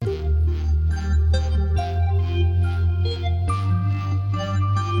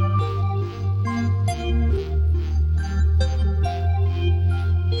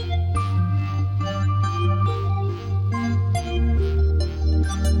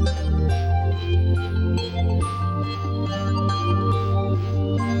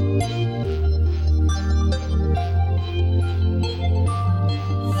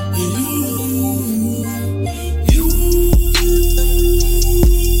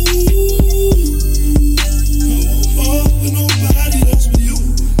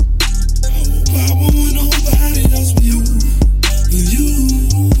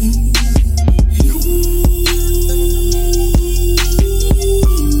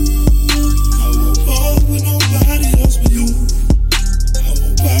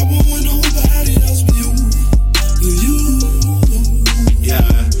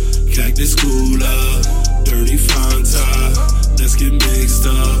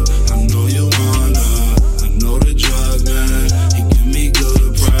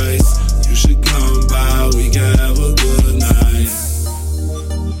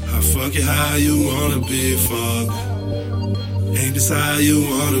how you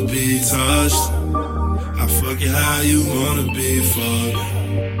wanna be touched. I fuck it how you wanna be fucked.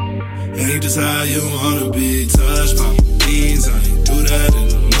 Ain't just how you wanna be touched. Pop beans, I ain't do that in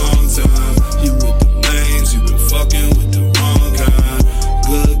a long time. You with the names, you been fucking with the wrong kind.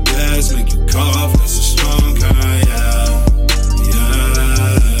 Good gas, make you cough, that's a strong kind, yeah. Yeah,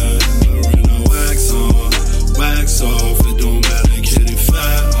 ran wax on, wax off. It don't matter, kitty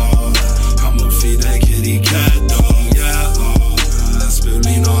fat, I'ma feed that kitty cat, dog, yeah, I spill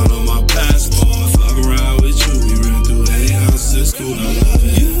lean all on my passport. Fuck around with you, we ran through 8 houses, cool, I love it.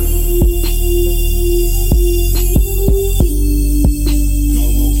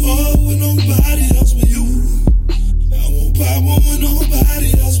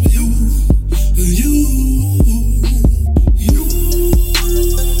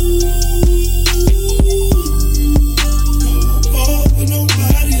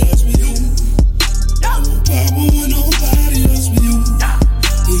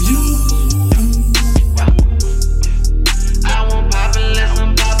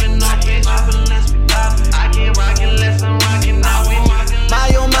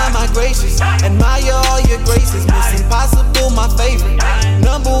 Admire all your graces, Miss Impossible, my favorite.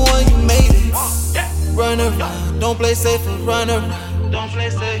 Number one, you made it. Run around, don't play safe, run around.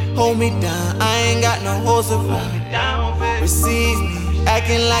 Hold me down, I ain't got no hoes around. Receive me,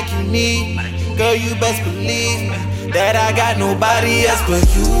 acting like you need me. Girl, you best believe me that I got nobody else but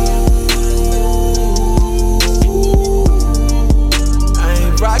you. I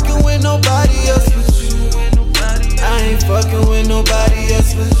ain't rocking with nobody else but you. I ain't fucking with nobody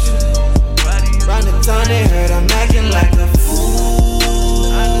else but you. Round the town they heard I'm acting like a fool.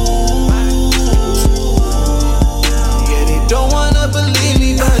 Yeah, they don't wanna believe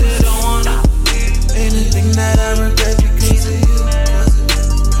me, but they don't wanna believe anything that I regret because of you.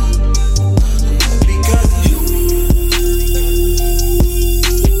 Because of you.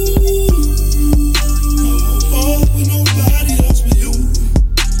 I won't fuck with nobody else but you.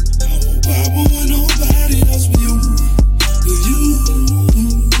 I won't pop with nobody else but you. But you.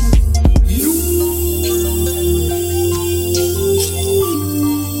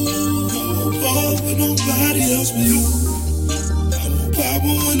 Nobody else but you. I won't pop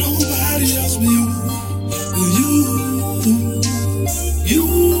with nobody else but you. You. I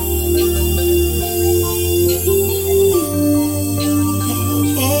won't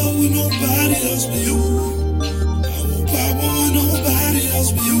fuck with nobody else but you.